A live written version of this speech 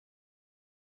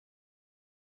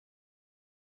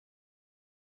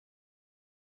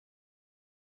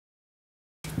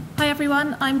Hi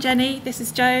everyone, I'm Jenny, this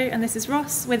is Jo and this is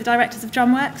Ross. We're the directors of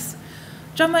Drumworks.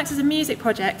 Drumworks is a music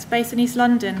project based in East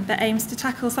London that aims to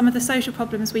tackle some of the social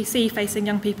problems we see facing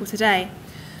young people today.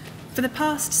 For the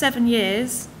past 7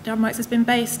 years, Drumworks has been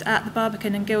based at the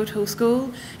Barbican and Guildhall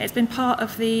School. It's been part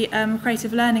of the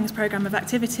Creative Learnings programme of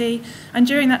activity, and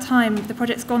during that time the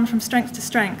project's gone from strength to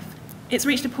strength. It's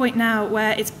reached a point now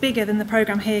where it's bigger than the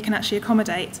programme here can actually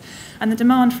accommodate, and the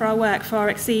demand for our work far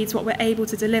exceeds what we're able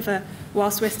to deliver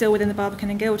whilst we're still within the Barbican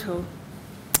and Guildhall.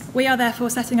 We are therefore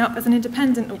setting up as an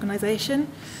independent organisation.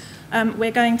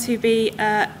 We're going to be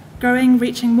growing,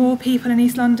 reaching more people in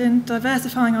East London,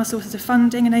 diversifying our sources of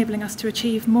funding, enabling us to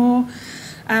achieve more.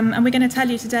 And we're going to tell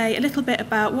you today a little bit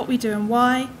about what we do and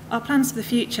why, our plans for the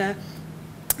future,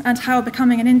 and how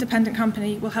becoming an independent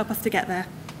company will help us to get there.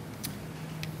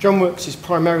 Drumworks is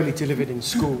primarily delivered in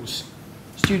schools.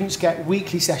 Students get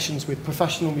weekly sessions with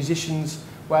professional musicians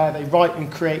where they write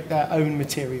and create their own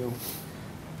material.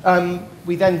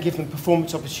 We then give them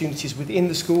performance opportunities within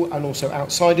the school and also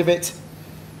outside of it.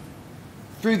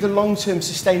 Through the long-term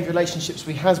sustained relationships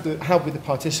we have with the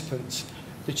participants,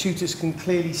 the tutors can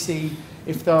clearly see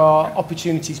if there are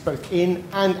opportunities both in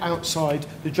and outside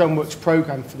the Drumworks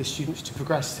programme for the students to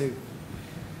progress to.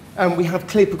 We have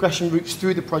clear progression routes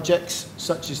through the projects,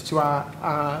 such as to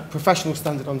our professional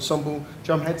standard ensemble,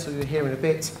 Drumhead, so you'll hear in a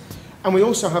bit. And we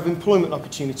also have employment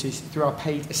opportunities through our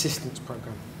paid assistance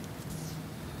programme.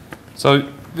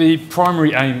 So the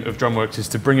primary aim of Drumworks is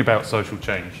to bring about social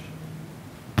change.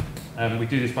 We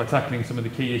do this by tackling some of the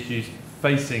key issues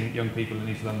facing young people in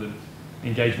East London.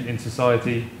 Engagement in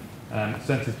society,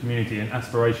 sense of community and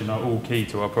aspiration are all key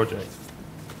to our project.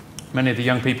 Many of the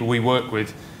young people we work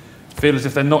with feel as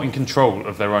if they're not in control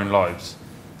of their own lives.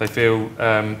 They feel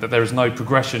that there is no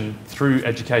progression through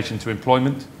education to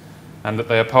employment, and that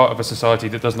they are part of a society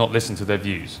that does not listen to their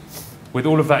views. With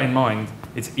all of that in mind,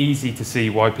 it's easy to see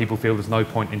why people feel there's no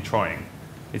point in trying.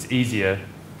 It's easier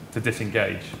to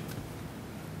disengage.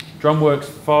 Drumworks'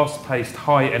 fast-paced,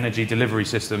 high-energy delivery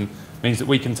system means that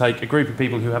we can take a group of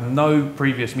people who have no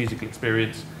previous musical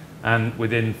experience and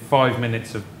within 5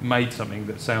 minutes have made something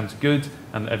that sounds good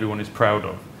and that everyone is proud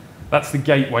of. That's the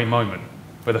gateway moment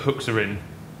where the hooks are in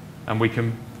and we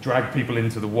can drag people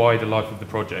into the wider life of the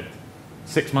project.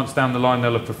 6 months down the line,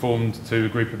 they'll have performed to a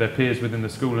group of their peers within the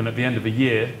school, and at the end of a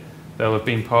year, they'll have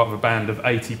been part of a band of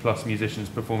 80+ musicians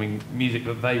performing music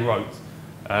that they wrote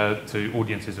to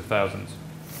audiences of thousands.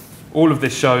 All of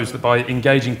this shows that by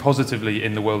engaging positively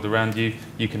in the world around you,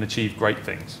 you can achieve great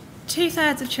things.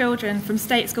 2/3 of children from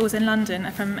state schools in London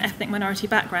are from ethnic minority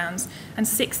backgrounds, and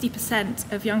 60%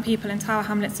 of young people in Tower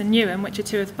Hamlets and Newham, which are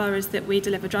two of the boroughs that we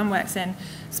deliver Drumworks in,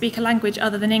 speak a language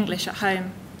other than English at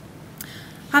home.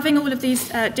 Having all of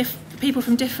these people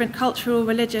from different cultural,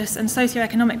 religious and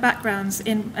socio-economic backgrounds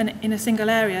in a single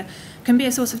area can be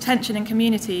a source of tension in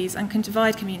communities and can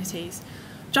divide communities.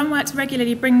 Drumworks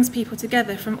regularly brings people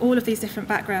together from all of these different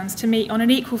backgrounds to meet on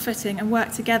an equal footing and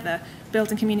work together,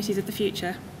 building communities of the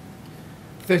future.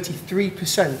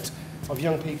 33% of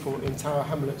young people in Tower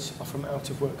Hamlets are from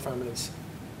out-of-work families.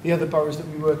 The other boroughs that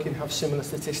we work in have similar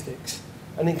statistics,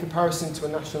 and in comparison to a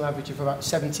national average of about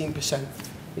 17%,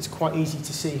 it's quite easy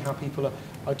to see how people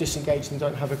are disengaged and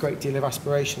don't have a great deal of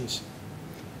aspirations.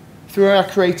 Through our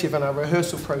creative and our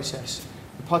rehearsal process,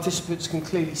 the participants can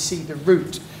clearly see the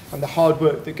route and the hard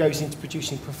work that goes into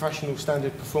producing professional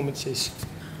standard performances.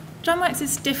 Drumworks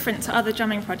is different to other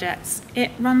drumming projects. It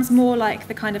runs more like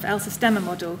the kind of El Sistema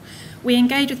model. We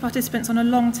engage with participants on a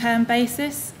long-term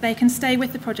basis. They can stay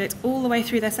with the project all the way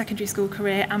through their secondary school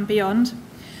career and beyond.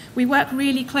 We work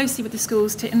really closely with the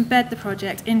schools to embed the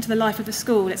project into the life of the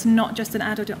school. It's not just an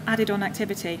added-on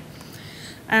activity.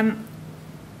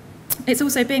 It's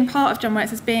also being part of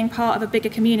Drumworks as being part of a bigger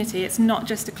community. It's not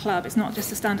just a club, it's not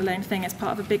just a standalone thing, it's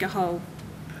part of a bigger whole.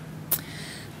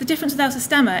 The difference with El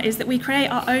Sistema is that we create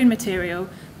our own material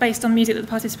based on music that the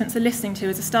participants are listening to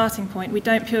as a starting point. We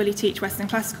don't purely teach Western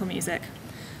classical music.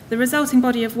 The resulting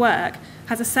body of work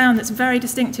has a sound that's very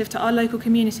distinctive to our local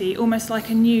community, almost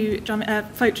like a new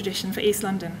folk tradition for East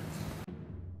London.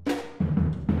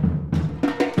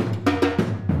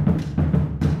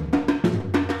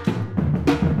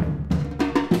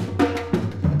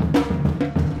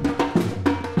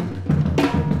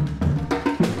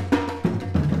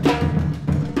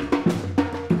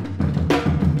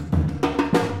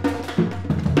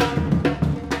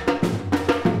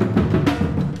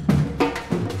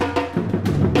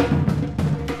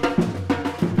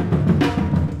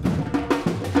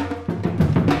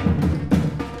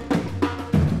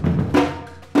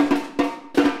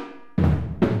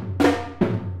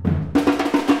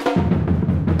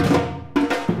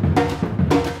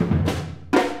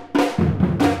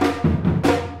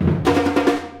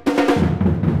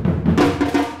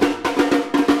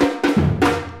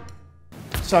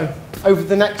 So, over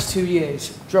the next 2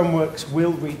 years, Drumworks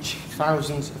will reach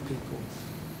thousands of people.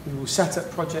 We will set up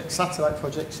projects, satellite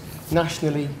projects,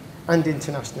 nationally and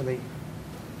internationally.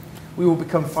 We will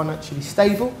become financially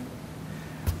stable,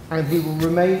 and we will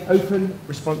remain open,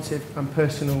 responsive and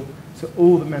personal to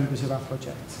all the members of our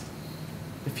project.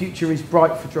 The future is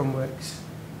bright for Drumworks,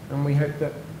 and we hope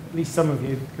that at least some of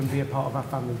you can be a part of our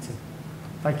family too.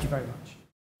 Thank you very much.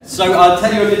 So I'll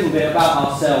tell you a little bit about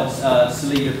ourselves,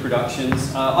 Salida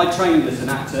Productions. I trained as an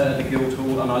actor at the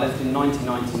Guildhall and I left in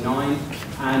 1999,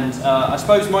 and I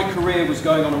suppose my career was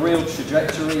going on a real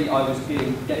trajectory. I was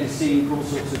getting seen for all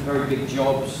sorts of very big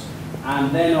jobs,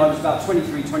 and then I was about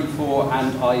 23, 24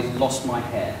 and I lost my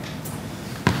hair.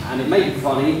 And it may be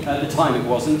funny, at the time it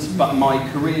wasn't, but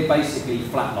my career basically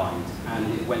flatlined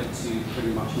and it went to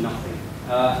pretty much nothing.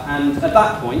 And at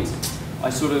that point I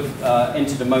sort of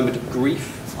entered a moment of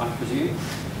grief, I presume,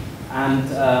 and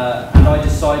I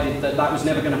decided that that was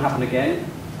never going to happen again,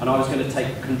 and I was going to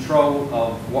take control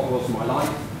of what was my life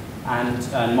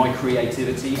and my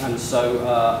creativity. And so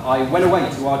I went away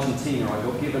to Argentina. I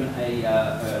got given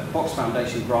a Fox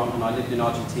Foundation grant, and I lived in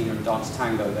Argentina and danced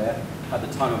tango there at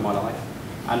the time of my life.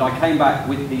 And I came back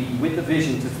with the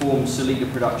vision to form Salida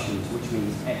Productions, which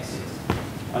means exit.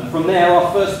 And from there,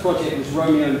 our first project was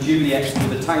Romeo and Juliet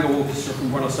with a tango orchestra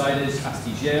from Buenos Aires,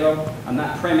 Astillero, and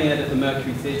that premiered at the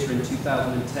Mercury Theatre in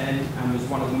 2010 and was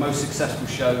one of the most successful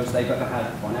shows they've ever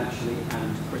had financially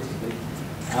and critically.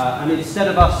 And instead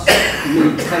of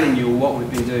me telling you what we've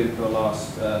been doing for the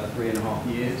last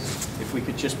 3.5 years, if we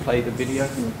could just play the video.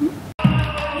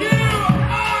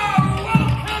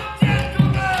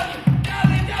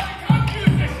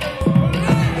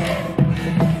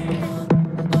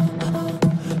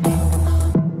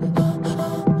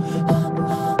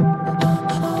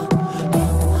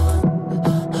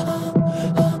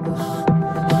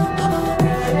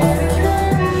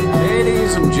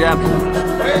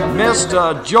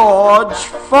 Mr. George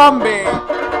Formby.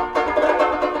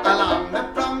 Along the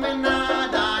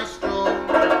promenade I strolled.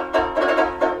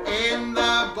 In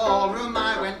the ballroom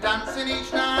I went dancing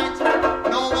each night.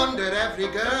 No wonder every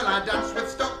girl I danced with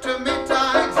stuck to me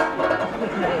tight.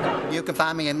 You can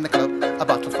find me in the club, a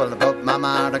bottle full of bub.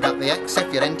 Mama, I got the X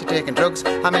if you're into taking drugs.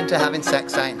 I'm into having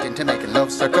sex, I ain't into making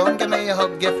love. So go and give me a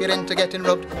hug if you're into getting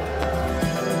rubbed.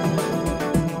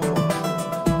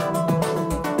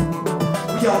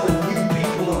 We are the new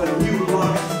people of a new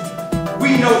life.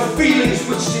 We know feelings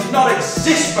which did not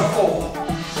exist before.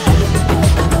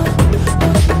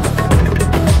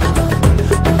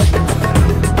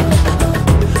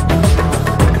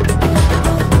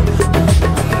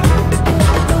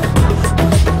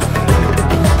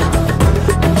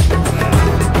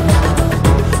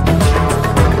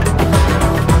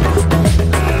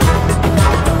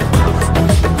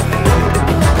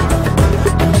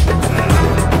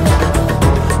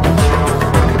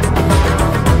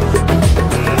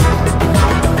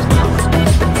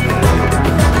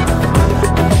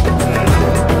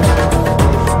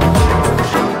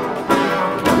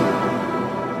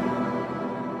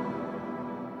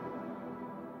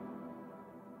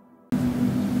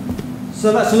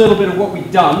 So that's a little bit of what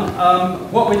we've done.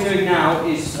 What we're doing now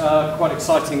is, quite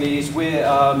excitingly, is we're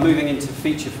moving into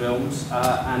feature films,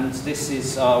 and this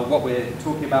is what we're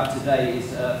talking about today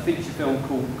is a feature film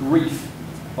called Grief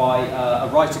by a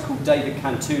writer called David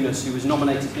Cantunas, who was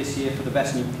nominated this year for the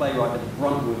Best New Playwright at the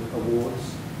Bruntwood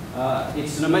Awards.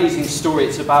 It's an amazing story.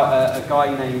 It's about a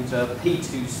guy named Pete,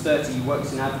 who's 30, he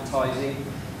works in advertising,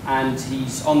 and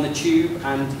he's on the tube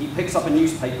and he picks up a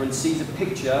newspaper and sees a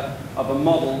picture of a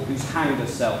model who's hanged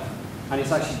herself, and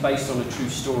it's actually based on a true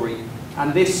story.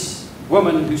 And this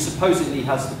woman, who supposedly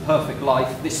has the perfect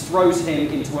life, this throws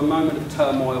him into a moment of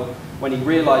turmoil when he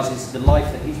realises the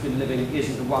life that he's been living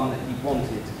isn't the one that he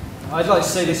wanted. I'd like to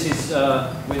say this is,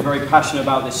 we're very passionate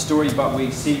about this story, but we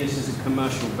see this as a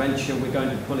commercial venture. We're going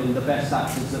to pull in the best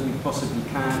actors that we possibly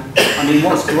can. I mean,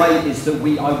 what's great is that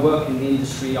I work in the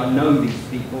industry, I know these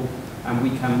people, and we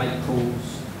can make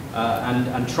calls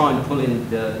and try and pull in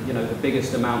the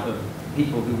biggest amount of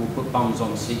people who will put bums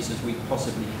on seats as we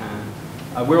possibly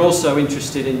can. We're also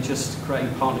interested in just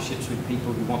creating partnerships with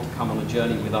people who want to come on a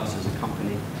journey with us as a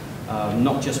company,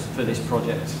 not just for this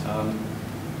project.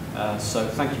 So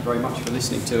thank you very much for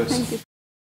listening to us. Thank you.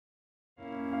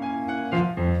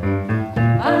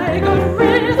 I got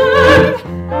rhythm,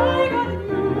 I got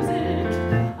music,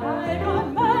 I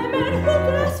got my man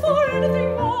hopeless for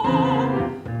anything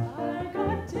more. I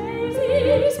got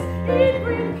daisies in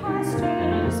green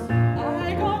pastures,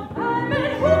 I got my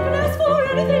man hopeless for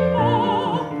anything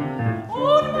more.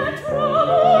 On my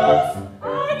troubles,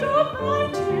 I don't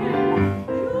mind him,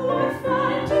 you will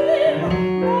find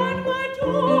him.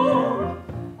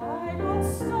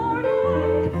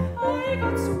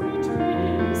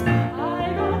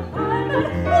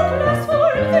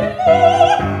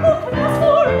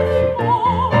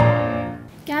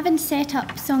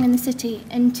 up Song in the City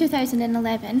in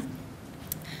 2011,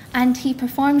 and he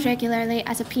performs regularly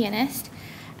as a pianist.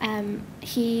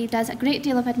 He does a great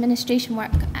deal of administration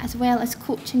work as well as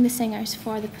coaching the singers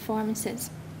for the performances.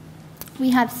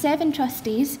 We have 7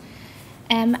 trustees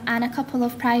and a couple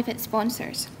of private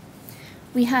sponsors.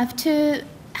 We have 2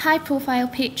 high-profile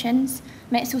patrons,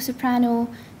 mezzo-soprano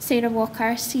Sarah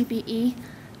Walker, CBE,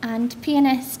 and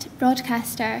pianist,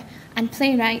 broadcaster and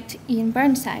playwright Ian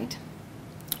Burnside.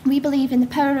 We believe in the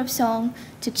power of song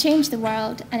to change the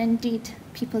world and indeed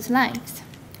people's lives.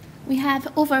 We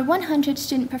have over 100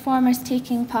 student performers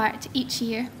taking part each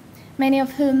year, many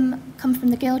of whom come from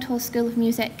the Guildhall School of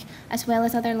Music as well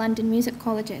as other London music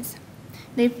colleges.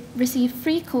 They receive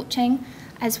free coaching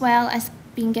as well as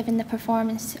being given the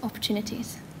performance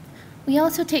opportunities. We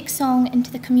also take song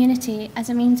into the community as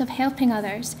a means of helping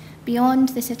others beyond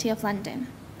the City of London.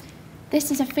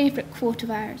 This is a favourite quote of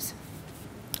ours.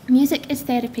 Music is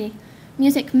therapy.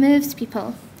 Music moves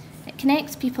people. It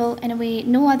connects people in a way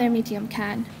no other medium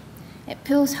can. It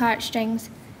pulls heartstrings.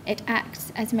 It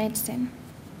acts as medicine.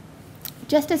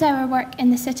 Just as our work in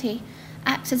the city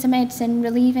acts as a medicine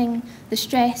relieving the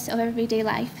stress of everyday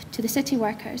life to the city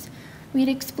workers, we're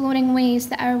exploring ways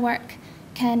that our work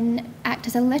can act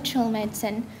as a literal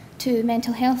medicine to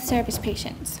mental health service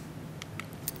patients.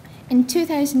 In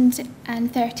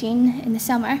 2013, in the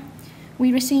summer,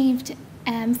 we received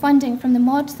funding from the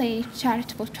Maudsley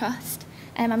Charitable Trust,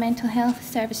 a mental health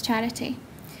service charity,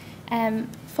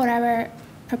 for our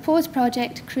proposed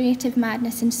project, Creative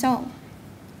Madness in Song.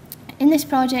 In this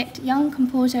project, young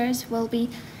composers will be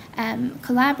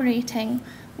collaborating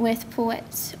with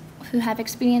poets who have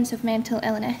experience of mental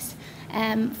illness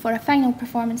for a final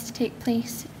performance to take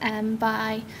place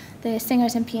by the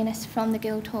singers and pianists from the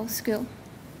Guildhall School.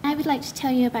 I would like to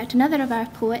tell you about another of our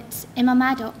poets, Emma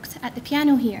Maddox, at the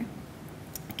piano here.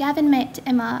 Gavin met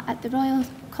Emma at the Royal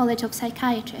College of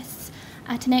Psychiatrists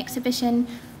at an exhibition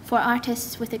for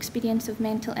artists with experience of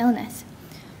mental illness.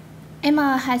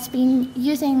 Emma has been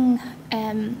using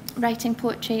writing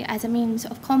poetry as a means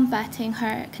of combating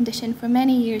her condition for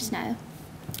many years now.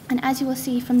 And as you will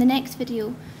see from the next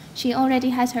video, she already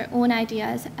has her own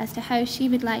ideas as to how she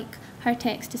would like her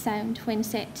text to sound when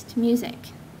set to music.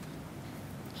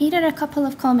 Here are a couple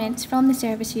of comments from the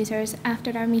service users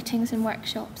after our meetings and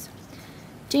workshops.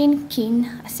 Jane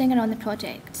Keane, a singer on the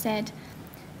project, said,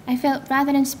 "I felt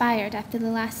rather inspired after the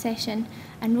last session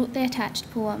and wrote the attached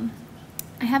poem.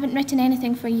 I haven't written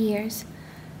anything for years.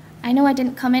 I know I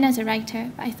didn't come in as a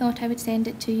writer, but I thought I would send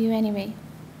it to you anyway."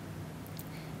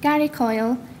 Gary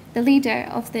Coyle, the leader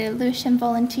of the Lewisham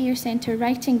Volunteer Centre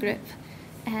writing group,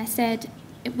 said,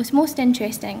 "It was most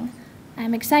interesting.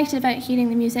 I'm excited about hearing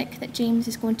the music that James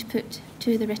is going to put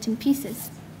to the written pieces."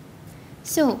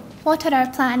 So, what are our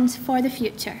plans for the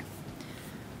future?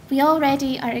 We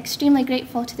already are extremely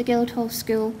grateful to the Guildhall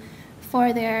School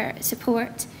for their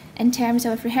support in terms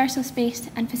of rehearsal space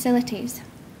and facilities.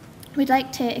 We'd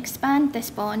like to expand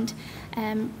this bond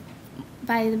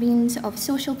by the means of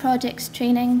social projects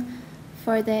training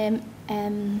for the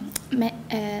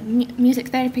music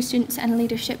therapy students and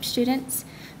leadership students,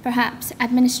 perhaps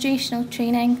administrational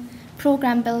training,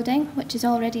 programme building, which is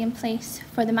already in place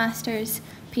for the Masters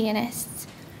pianists,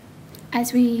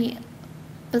 as we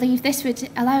believe this would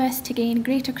allow us to gain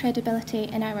greater credibility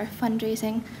in our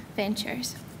fundraising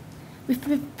ventures.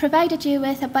 We've provided you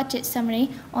with a budget summary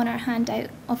on our handout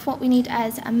of what we need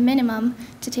as a minimum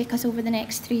to take us over the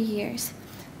next 3 years.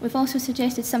 We've also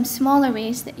suggested some smaller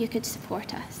ways that you could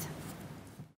support us.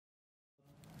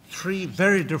 3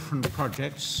 very different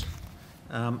projects,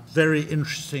 very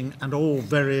interesting and all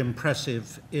very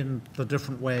impressive in the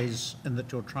different ways in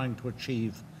that you're trying to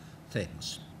achieve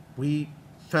things. We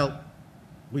felt,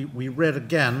 we read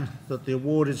again that the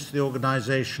award is to the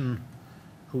organisation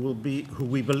who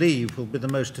we believe will be the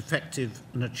most effective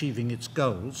in achieving its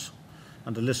goals,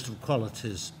 and a list of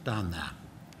qualities down there.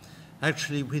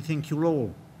 Actually, we think you'll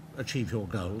all achieve your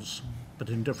goals, but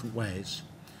in different ways.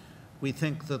 We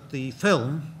think that the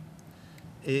film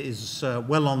is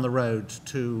well on the road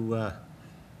to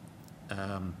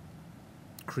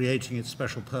creating its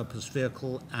special purpose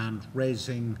vehicle and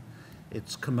raising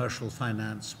its commercial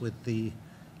finance with the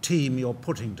team you're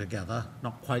putting together,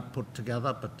 not quite put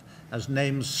together, but as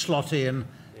names slot in,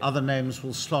 other names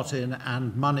will slot in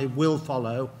and money will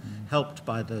follow, helped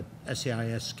by the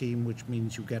SEIS scheme, which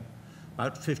means you get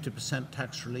about 50%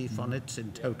 tax relief on it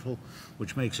in total,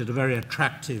 which makes it a very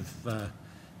attractive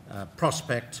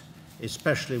prospect,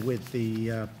 especially with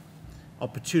the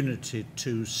opportunity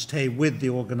to stay with the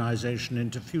organisation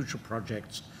into future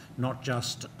projects, not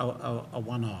just a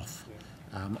one-off.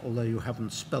 Although you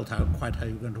haven't spelt out quite how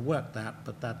you're going to work that,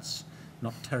 but that's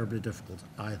not terribly difficult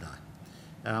either.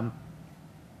 And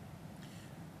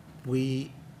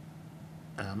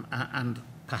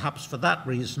perhaps for that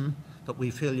reason, that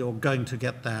we feel you're going to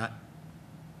get there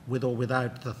with or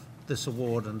without this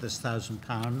award and this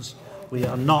 £1,000. We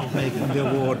are not making the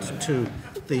award to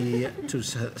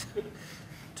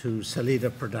Salida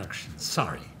Productions.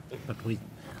 Sorry, but we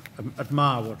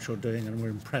admire what you're doing and we're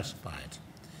impressed by it.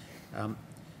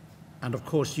 And of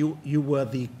course, you were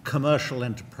the commercial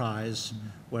enterprise,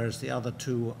 whereas the other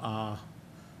two are,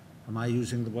 am I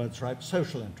using the words right,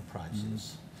 social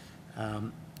enterprises,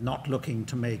 not looking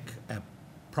to make a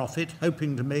profit,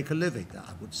 hoping to make a living,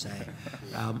 I would say,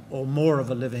 or more of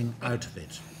a living out of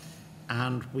it.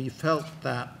 And we felt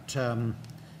that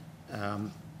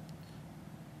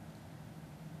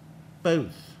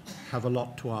both have a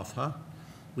lot to offer.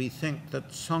 We think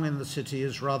that Song in the City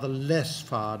is rather less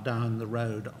far down the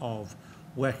road of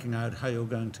working out how you're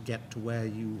going to get to where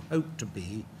you hope to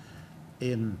be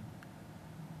in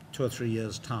 2 or 3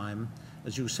 years' time.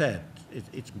 As you said,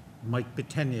 it might be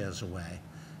 10 years away.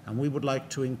 And we would like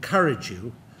to encourage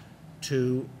you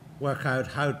to work out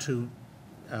how to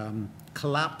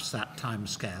collapse that time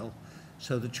scale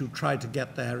so that you try to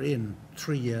get there in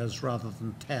 3 years rather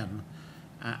than 10,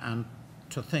 and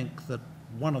to think that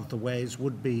one of the ways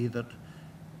would be that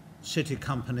city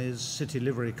companies, city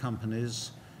livery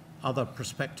companies, other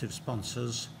prospective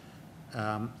sponsors,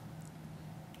 I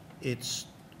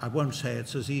won't say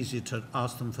it's as easy to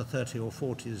ask them for 30 or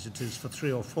 40 as it is for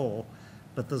 3 or 4,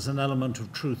 but there's an element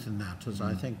of truth in that, as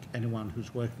I think anyone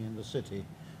who's working in the city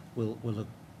will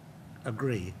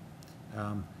agree.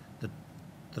 That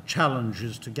the challenge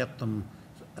is to get them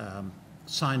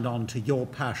signed on to your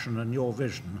passion and your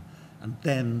vision, and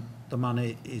then the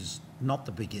money is not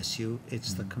the big issue,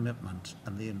 it's the commitment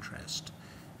and the interest.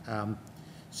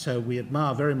 So we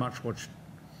admire very much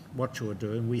what you are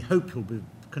doing. We hope you'll be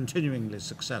continuingly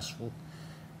successful,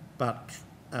 but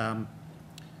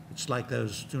it's like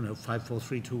those, 5, 4,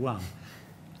 3, 2, 1.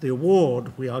 The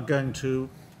award we are going to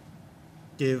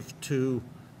give to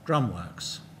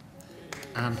Drumworks.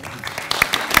 And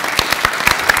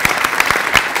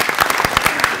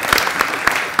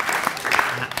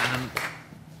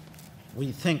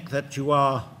we think that you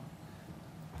are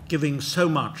giving so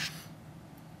much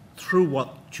through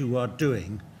what you are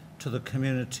doing to the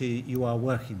community you are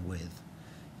working with.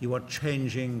 You are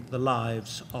changing the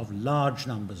lives of large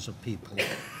numbers of people.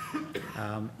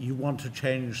 You want to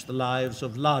change the lives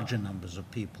of larger numbers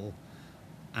of people,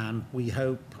 and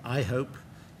I hope,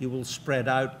 you will spread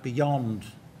out beyond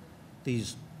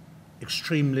these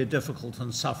extremely difficult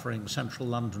and suffering central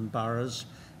London boroughs,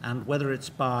 and whether it's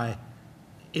by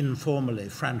informally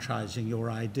franchising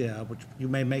your idea, which you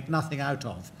may make nothing out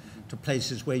of, to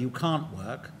places where you can't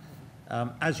work,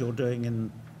 as you're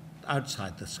doing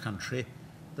outside this country.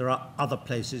 There are other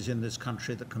places in this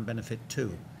country that can benefit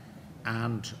too.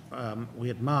 And we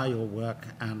admire your work,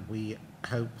 and we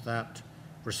hope that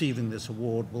receiving this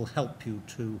award will help you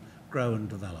to grow and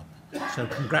develop. So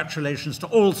congratulations to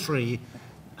all three,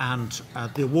 and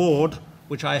the award,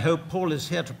 which I hope Paul is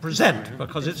here to present,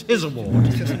 because it's his award.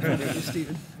 It's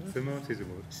Amati's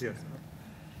award,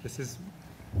 yes.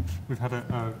 We've had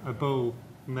a bowl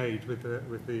made with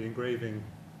the engraving,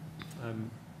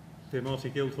 the Amati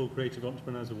Guildhall Creative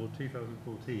Entrepreneurs Award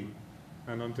 2014,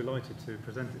 and I'm delighted to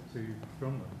present it to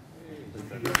Drumworks.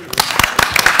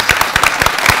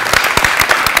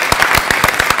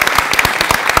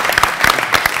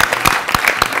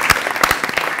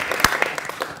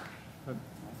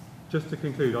 Just to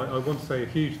conclude, I want to say a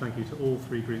huge thank you to all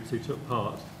three groups who took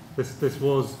part. This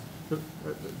was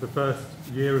the first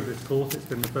year of this course. It's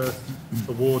been the first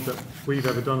award that we've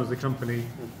ever done as a company.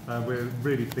 We're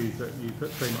really pleased that you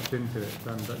put so much into it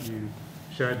and that you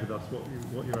shared with us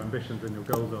what your ambitions and your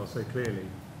goals are so clearly.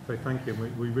 So thank you,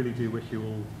 and we really do wish you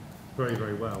all very,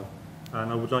 very well.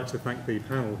 And I would like to thank the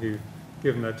panel who've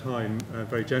given their time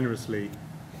very generously,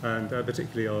 and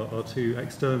particularly our two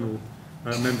external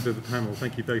members of the panel.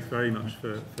 Thank you both very much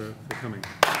for coming.